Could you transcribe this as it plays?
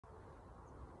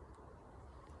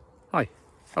Hi,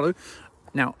 hello.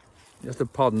 Now, you have to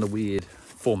pardon the weird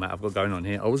format I've got going on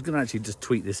here. I was going to actually just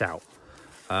tweet this out,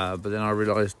 but then I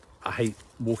realised I hate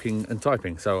walking and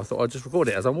typing, so I thought I'd just record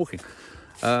it as I'm walking.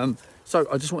 So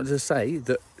I just wanted to say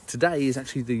that today is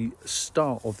actually the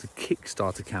start of the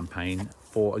Kickstarter campaign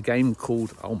for a game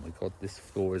called, oh my god, this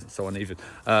floor isn't so uneven.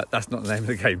 That's not the name of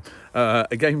the game.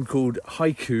 A game called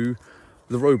Haiku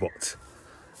The Robot.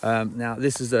 Now,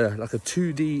 this is like a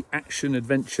 2D action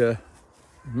adventure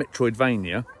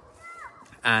metroidvania,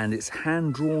 and it's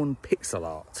hand-drawn pixel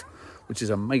art, which is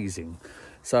amazing.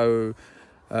 So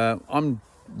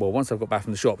once I've got back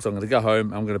from the shops, I'm going to go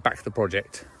home, I'm going to back the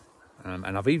project,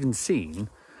 and I've even seen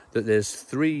that there's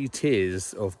 3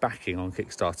 tiers of backing on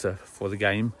Kickstarter for the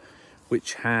game,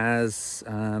 which has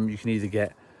you can either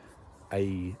get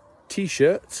a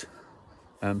t-shirt,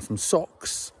 some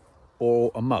socks,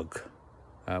 or a mug,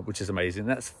 which is amazing.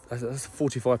 That's a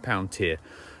 £45 tier.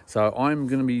 So I'm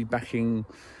going to be backing,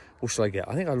 what should I get?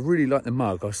 I think I really like the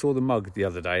mug. I saw the mug the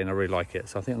other day and I really like it.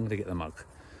 So I think I'm going to get the mug.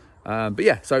 But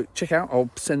yeah, so check out, I'll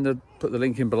put the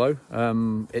link in below.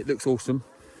 It looks awesome.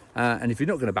 And if you're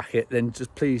not going to back it, then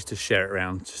please share it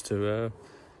around just to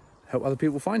help other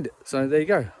people find it. So there you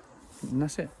go. And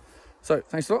that's it. So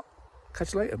thanks a lot.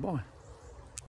 Catch you later. Bye.